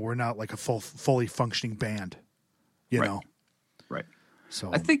like a fully functioning band, know? Right.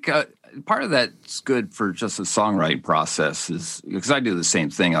 So I think part of that's good for just the songwriting process is because I do the same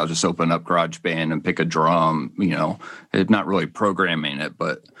thing. I'll just open up GarageBand and pick a drum, not really programming it,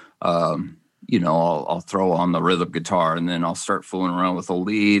 but, I'll throw on the rhythm guitar, and then I'll start fooling around with a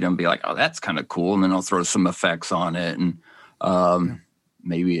lead and be like, oh, that's kind of cool. And then I'll throw some effects on it. And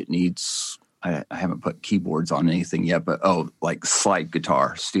maybe it needs, I haven't put keyboards on anything yet, but like slide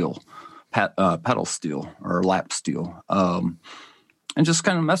guitar, steel, pedal steel or lap steel. And just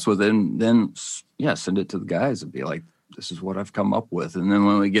kind of mess with it, and then send it to the guys and be like, this is what I've come up with. And then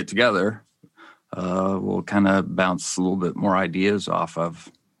when we get together, we'll kind of bounce a little bit more ideas off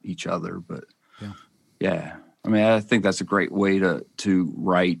of each other. But yeah. I mean, I think that's a great way to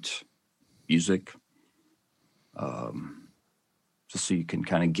write music, just so you can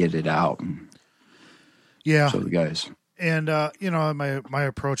kind of get it out and show the guys. And my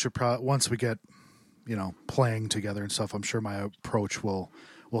approach would probably, once we get playing together and stuff, I'm sure my approach will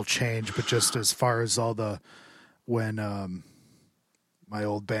change. But just as far as when my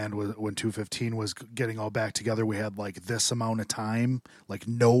old band when 215 was getting all back together, we had like this amount of time, like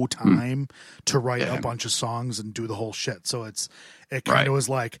no time to write a bunch of songs and do the whole shit. So it kind of was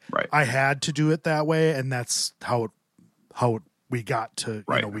like, I had to do it that way. And that's how we got to,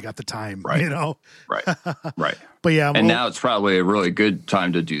 we got the time, Right. But yeah. And now it's probably a really good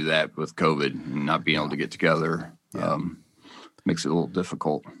time to do that with COVID and not being able to get together. Makes it a little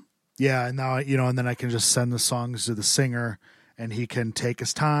difficult. Yeah. And now, and then I can just send the songs to the singer, and he can take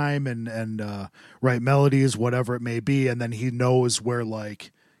his time and write melodies, whatever it may be. And then he knows where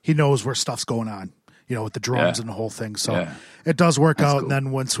stuff's going on, with the drums and the whole thing. So it does work out. Cool. And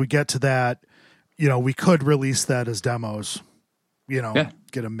then once we get to that, we could release that as demos, get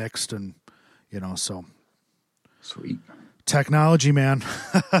them mixed and, so. Sweet. Technology, man.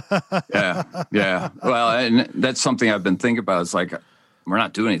 Yeah. Well, and that's something I've been thinking about. It's like, we're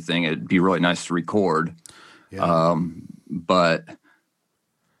not doing anything. It'd be really nice to record. Yeah. But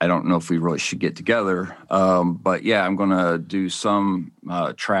I don't know if we really should get together. But yeah, I'm going to do some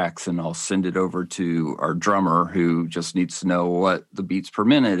tracks, and I'll send it over to our drummer, who just needs to know what the beats per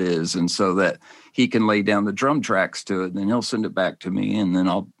minute is. And so that he can lay down the drum tracks to it, and then he'll send it back to me, and then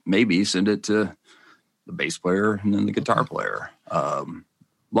I'll maybe send it to the bass player and then the guitar player.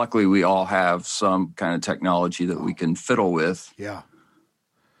 Luckily, we all have some kind of technology that we can fiddle with. Yeah.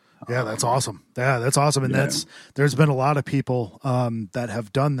 Yeah, that's awesome. Yeah, that's awesome. And there's been a lot of people that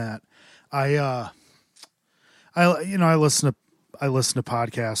have done that. I listen to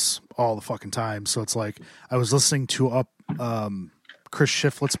podcasts all the fucking time. So it's like I was listening to Chris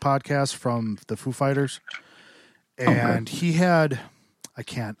Shiflett's podcast from the Foo Fighters, and he had I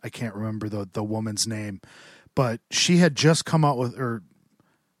can't remember the woman's name, but she had just come out with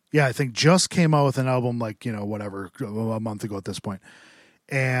I think just came out with an album like, whatever, a month ago at this point.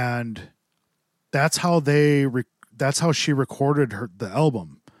 And that's how she recorded the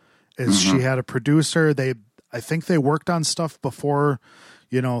album is she had a producer. I think they worked on stuff before,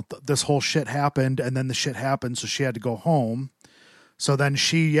 this whole shit happened, and then the shit happened. So she had to go home. So then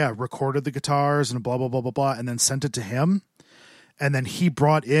she, recorded the guitars and blah, blah, blah, blah, blah, and then sent it to him. And then he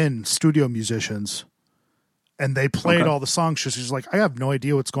brought in studio musicians, and they played all the songs. She's like, I have no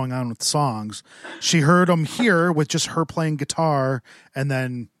idea what's going on with the songs. She heard them here with just her playing guitar and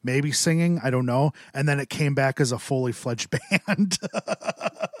then maybe singing. I don't know. And then it came back as a fully fledged band.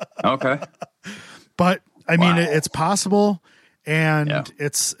 Okay. But I mean, it's possible. and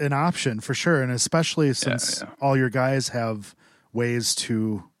it's an option for sure. And especially since all your guys have ways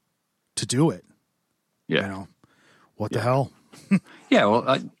to do it. Yeah. You know, what the hell? Yeah.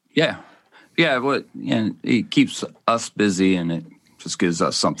 Well, yeah. Well, and it keeps us busy, and it just gives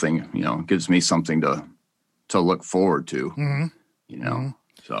us something, gives me something to look forward to,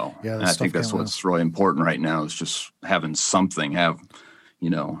 So and I think that's what's really important right now is just having something,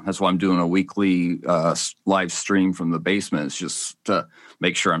 that's why I'm doing a weekly live stream from the basement. It's just to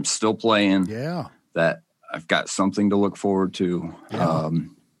make sure I'm still playing. Yeah. That I've got something to look forward to. Yeah.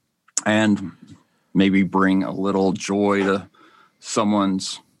 And maybe bring a little joy to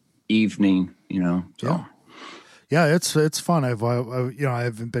someone's evening, So. Yeah, it's fun. I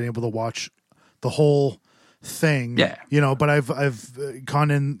haven't been able to watch the whole thing. Yeah. But I've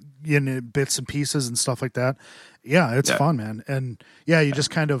gone in bits and pieces and stuff like that. Yeah, it's fun, man. And you just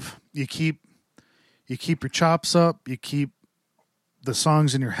kind of you keep your chops up, you keep the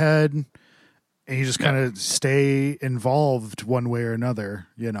songs in your head, and you just kind of stay involved one way or another,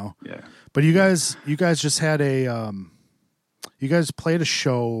 Yeah. But you guys just had you guys played a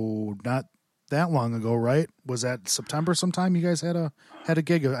show not that long ago, right? Was that September sometime? You guys had a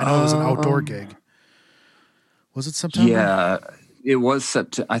gig. I know it was an outdoor gig. Was it September? Yeah, it was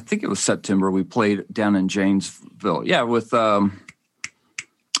September. I think it was September. We played down in Janesville. Yeah, with Daryl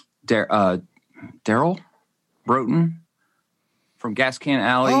Broughton from Gas Can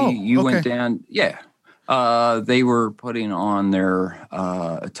Alley. Oh, went down. Yeah. They were putting on their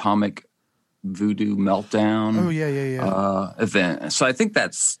Atomic Voodoo Meltdown event. So I think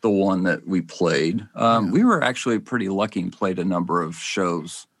that's the one that we played. We were actually pretty lucky and played a number of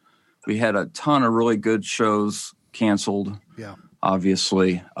shows. We had a ton of really good shows canceled,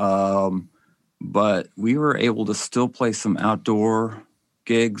 obviously. But we were able to still play some outdoor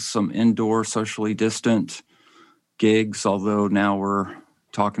gigs, some indoor socially distant gigs, although now we're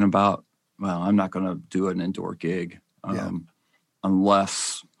talking about, I'm not going to do an indoor gig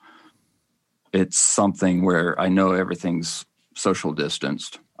unless it's something where I know everything's social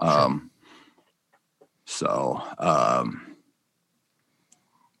distanced.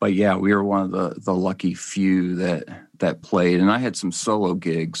 But yeah, we were one of the lucky few that played, and I had some solo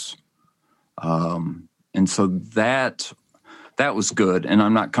gigs. And so that was good. And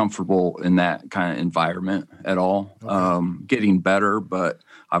I'm not comfortable in that kind of environment at all. Okay. Getting better, but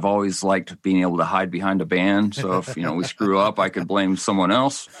I've always liked being able to hide behind a band. So if, we screw up, I could blame someone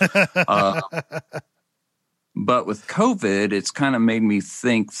else. But with COVID, it's kind of made me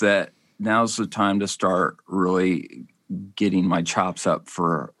think that now's the time to start really getting my chops up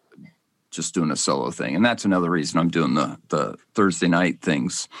for just doing a solo thing. And that's another reason I'm doing the Thursday night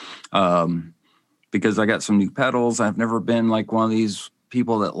things. Because I got some new pedals. I've never been like one of these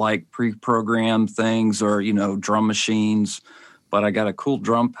people that like pre-programmed things or, drum machines, but I got a cool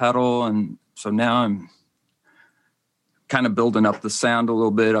drum pedal. And so now I'm kind of building up the sound a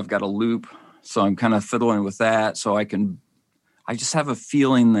little bit. I've got a loop, so I'm kind of fiddling with that. So I just have a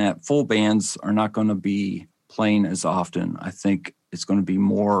feeling that full bands are not going to be playing as often. I think it's going to be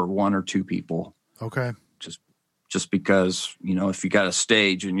more one or two people. Okay. Just because, if you got a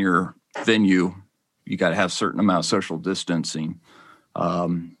stage in your venue, you got to have a certain amount of social distancing.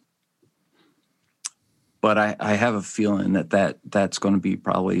 But I have a feeling that's going to be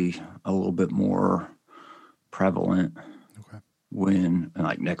probably a little bit more prevalent when,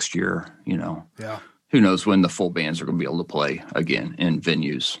 like next year, Yeah. Who knows when the full bands are going to be able to play again in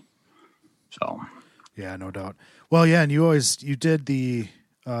venues. So. Yeah, no doubt. Well, yeah, and you did the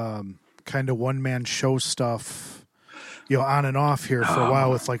kind of one-man show stuff, on and off here for a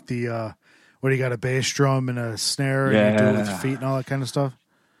while with like the... what do you got, a bass drum and a snare and you do it with your feet and all that kind of stuff?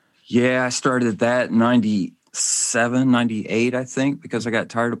 Yeah, I started that in 97, 98, I think, because I got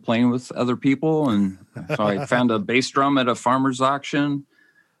tired of playing with other people. And so I found a bass drum at a farmer's auction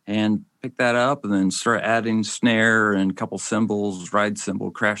and picked that up and then started adding snare and a couple cymbals, ride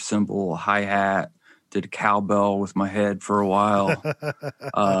cymbal, crash cymbal, hi-hat, did a cowbell with my head for a while.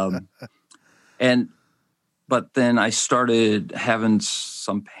 But then I started having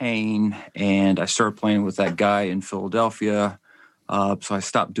some pain, and I started playing with that guy in Philadelphia. So I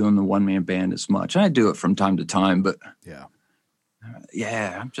stopped doing the one-man band as much. And I do it from time to time, but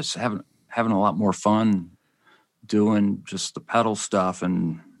I'm just having a lot more fun doing just the pedal stuff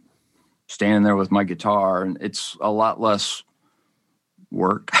and standing there with my guitar, and it's a lot less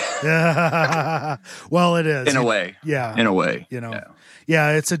work. Well, it is in a way. Yeah, in a way.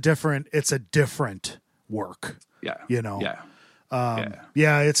 It's a different work. Yeah.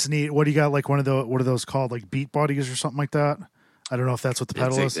 It's neat. What do you got? Like what are those called? Like beat buddies or something like that? I don't know if that's what the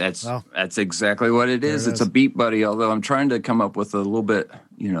pedal is. That's exactly what it is. It's a beat buddy, although I'm trying to come up with a little bit,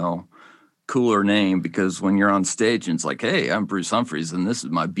 cooler name, because when you're on stage and it's like, hey, I'm Bruce Humphries and this is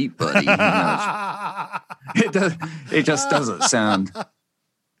my beat buddy. It just doesn't sound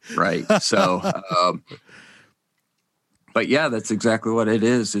right. So, but yeah, that's exactly what it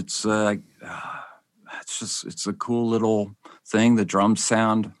is. It's a cool little thing. The drums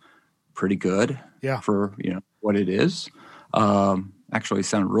sound pretty good. Yeah. For, what it is. Actually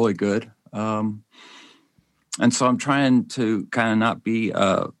sound really good. And so I'm trying to kind of not be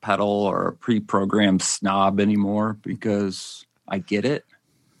a pedal or a pre-programmed snob anymore, because I get it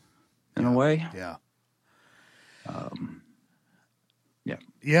in a way. Yeah. Yeah.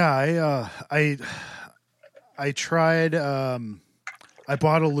 Yeah. I tried, I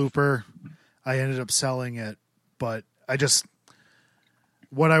bought a looper. I ended up selling it, but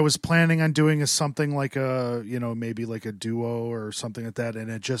what I was planning on doing is something like maybe like a duo or something like that. And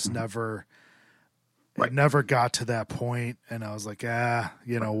it just never got to that point. And I was like,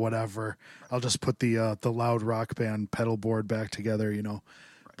 whatever. I'll just put the loud rock band pedal board back together,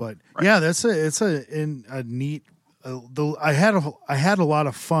 but yeah, it's a neat, I had a lot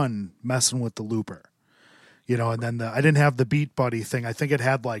of fun messing with the looper, and then I didn't have the beat buddy thing. I think it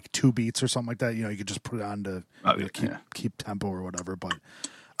had like 2 beats or something like that. You could just put it on to keep tempo or whatever. But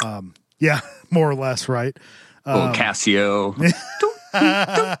yeah, more or less, right? Little Casio.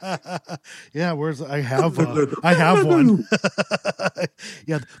 Yeah, I have one.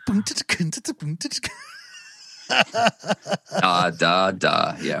 Yeah.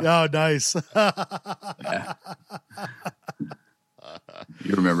 Yeah. Oh, nice. Yeah.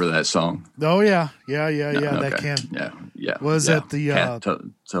 You remember that song? Oh yeah. No, that can. Yeah. Was it the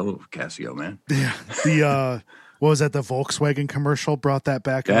Casio, man? Yeah. The what was that? The Volkswagen commercial brought that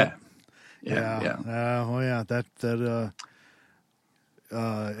back up. Yeah. That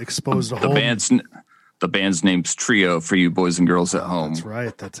exposed the band's name's Trio for you boys and girls at home. That's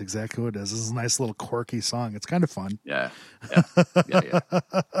right. That's exactly what it is. This is a nice little quirky song. It's kind of fun. Yeah.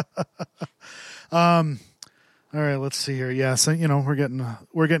 All right, let's see here. Yeah, so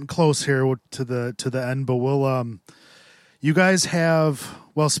we're getting close here to the end, but we'll you guys have,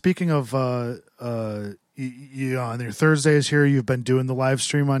 well, speaking of on your Thursdays here, you've been doing the live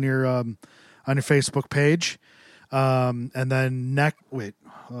stream on your Facebook page. And then the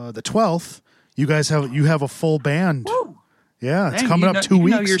 12th, you guys have a full band. Woo. Yeah, it's coming up 2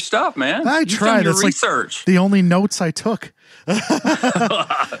 weeks. You know your stuff, man. I tried. It's research. Like the only notes I took. When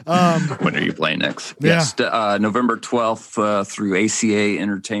are you playing next? Yeah. Yes, November 12th through ACA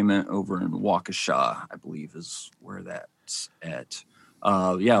Entertainment over in Waukesha, I believe is where that's at.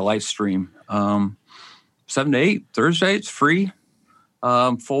 Live stream. 7 to 8 Thursday. It's free.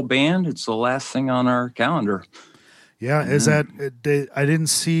 Full band. It's the last thing on our calendar. Yeah, is that? I didn't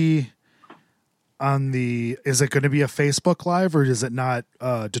see. Is it going to be a Facebook Live, or is it not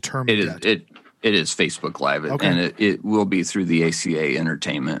determined yet? It is Facebook Live, okay. And it will be through the ACA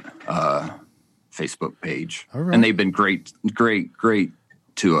Entertainment Facebook page. All right. And they've been great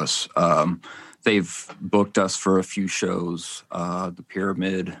to us. They've booked us for a few shows, the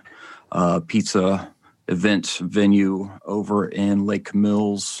Pyramid Pizza event venue over in Lake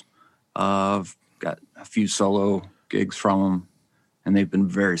Mills. I've got a few solo gigs from them. And they've been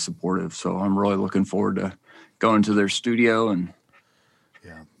very supportive. So I'm really looking forward to going to their studio and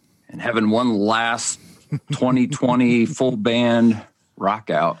having one last 2020 full band rock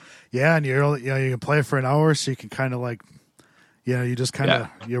out. Yeah, and you can play for an hour, so you can kind of like, you just kind of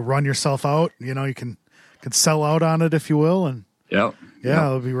you run yourself out. You can sell out on it, if you will, and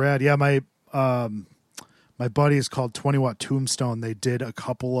it'll be rad. Yeah, my buddy is called 20 Watt Tombstone. They did a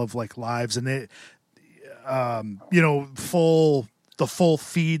couple of like lives, and they, the full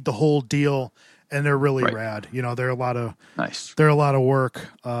feed, the whole deal, and they're really rad. They're a lot of They're a lot of work.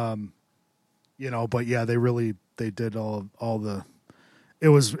 But yeah, they did all the. It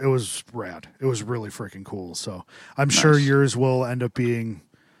was rad. It was really freaking cool. So I'm sure yours will end up being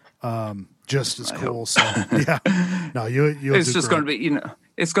just as cool. So yeah, no, it's just going to be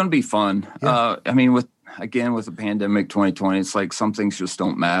it's going to be fun. Yeah. With the pandemic 2020, it's like some things just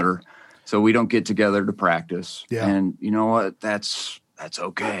don't matter. So we don't get together to practice. Yeah. And you know what? That's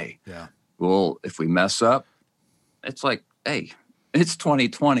okay. Yeah. Well, if we mess up, it's like, hey, it's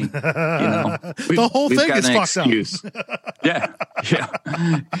 2020. The whole thing is fucked excuse. Up. Yeah.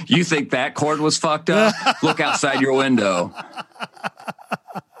 You think that cord was fucked up? Look outside your window.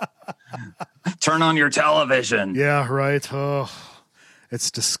 Turn on your television. Yeah, right. Oh,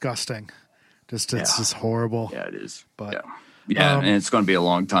 it's disgusting. It's just horrible. Yeah, it is. But and it's going to be a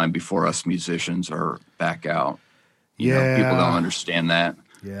long time before us musicians are back out. You know, people don't understand that.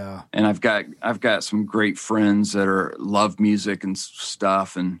 Yeah. And I've got some great friends that love music and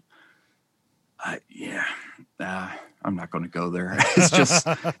stuff. And I'm not going to go there. It's just,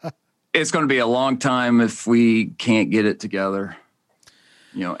 it's going to be a long time if we can't get it together,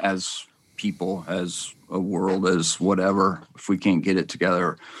 you know, as people, as a world, as whatever. If we can't get it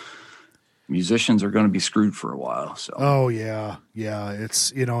together, musicians are going to be screwed for a while. So. Oh yeah. Yeah.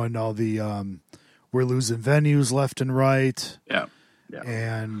 It's, you know, and all the, we're losing venues left and right. Yeah. Yeah.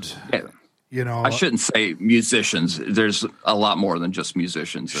 And, you know, I shouldn't say musicians. There's a lot more than just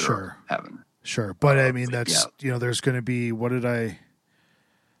musicians that are having. Sure. But I mean, that's, you know, there's going to be,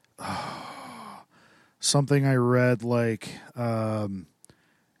 something I read, like,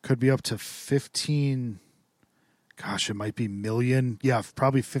 could be up to 15, gosh, it might be million. Yeah,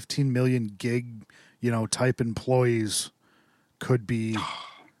 probably 15 million gig, you know, type employees could be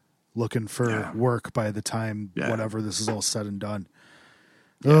looking for work by the time whatever this is all said and done.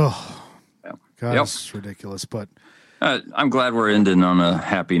 Oh, God, it's ridiculous. But I'm glad we're ending on a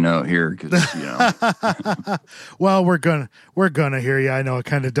happy note here, because you know. Well, we're gonna hear you. I know it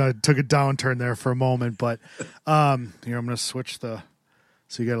kind of took a downturn there for a moment, but here I'm gonna switch so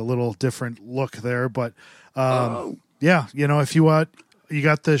you got a little different look there. But yeah, you know, if you want, you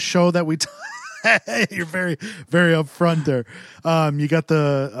got the show that we. You're very, very upfront there. You got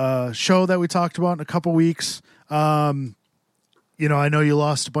the show that we talked about in a couple weeks. You know, I know you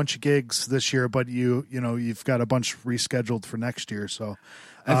lost a bunch of gigs this year, but you've got a bunch rescheduled for next year. So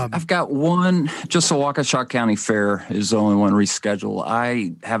I've got one. Just the Waukesha County Fair is the only one rescheduled.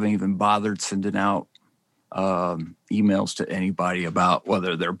 I haven't even bothered sending out emails to anybody about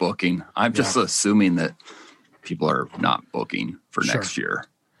whether they're booking. I'm just assuming that people are not booking for next year.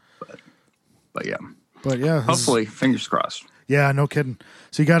 But yeah, hopefully, fingers crossed. Yeah, no kidding.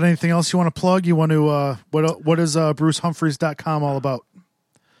 So you got anything else you want to plug? You want to, what is BruceHumphries.com all about?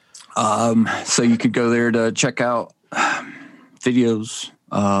 So you could go there to check out videos,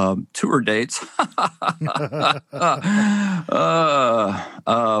 tour dates,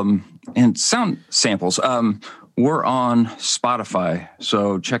 and sound samples. We're on Spotify.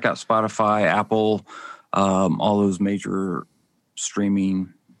 So check out Spotify, Apple, all those major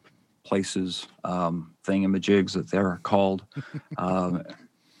streaming places, thingamajigs that they're called.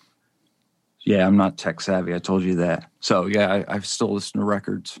 Yeah, I'm not tech savvy. I told you that. So yeah, I still listen to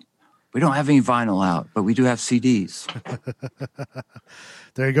records. We don't have any vinyl out, but we do have CDs.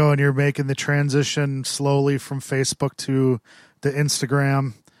 There you go. And you're making the transition slowly from Facebook to the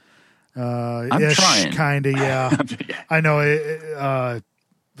Instagram. I'm trying. Kind of, yeah. I know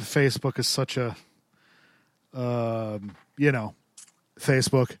Facebook is such a, you know,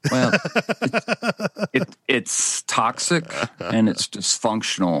 Facebook. Well, it's toxic and it's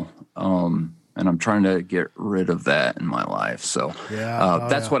dysfunctional. And I'm trying to get rid of that in my life. So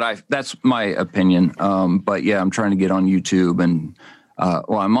that's my opinion. But yeah, I'm trying to get on YouTube and,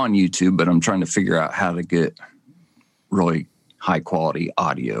 I'm on YouTube, but I'm trying to figure out how to get really high quality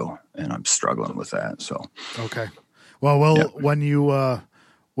audio, and I'm struggling with that. So, okay. Well,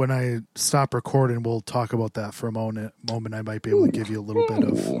 when I stop recording, we'll talk about that for a moment. I might be able to give you a little bit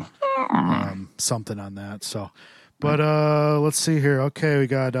of something on that. So, but let's see here. Okay, we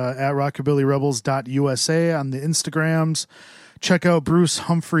got at rockabillyrebels.usa on the Instagrams. Check out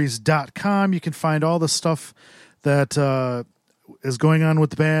brucehumphries.com. You can find all the stuff that is going on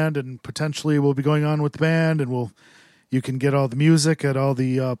with the band and potentially will be going on with the band, and you can get all the music at all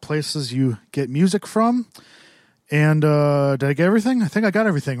the places you get music from. And did I get everything? I think I got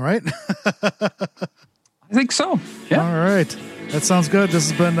everything, right? I think so. Yeah. All right. That sounds good.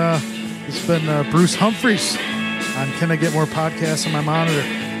 This has been Bruce Humphries on Can I Get More Podcasts on My Monitor.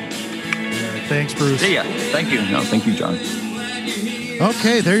 Thanks, Bruce. See ya. Thank you. No, thank you, John.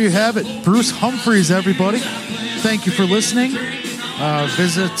 Okay, there you have it. Bruce Humphries, everybody. Thank you for listening.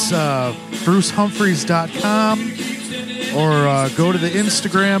 Visit brucehumphries.com or go to the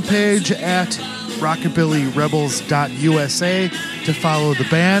Instagram page at rockabillyrebels.usa to follow the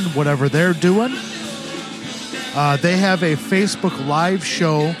band, whatever they're doing. They have a Facebook Live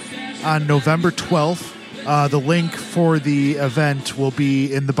show on November 12th. The link for the event will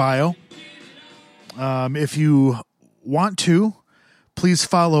be in the bio. If you want to, please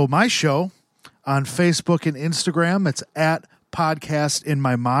follow my show on Facebook and Instagram. It's at Podcast in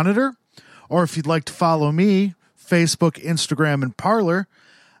My Monitor. Or if you'd like to follow me, Facebook, Instagram, and Parler,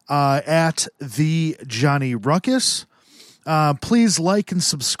 at the Johnny Ruckus. Please like and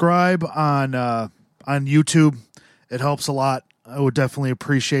subscribe on YouTube. It helps a lot. I would definitely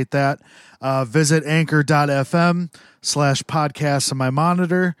appreciate that. Visit anchor.fm/podcasts on my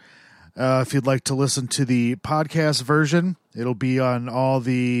monitor. If you'd like to listen to the podcast version, it'll be on all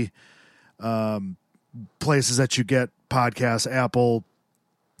the places that you get podcasts, Apple,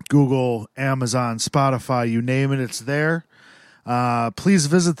 Google, Amazon, Spotify, you name it, it's there. Please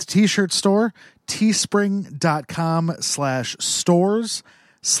visit the t-shirt store,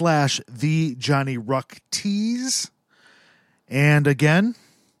 teespring.com/stores/the Johnny Ruck tees. And again,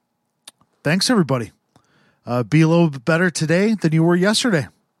 thanks everybody. Be a little bit better today than you were yesterday.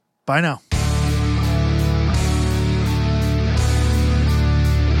 Bye now.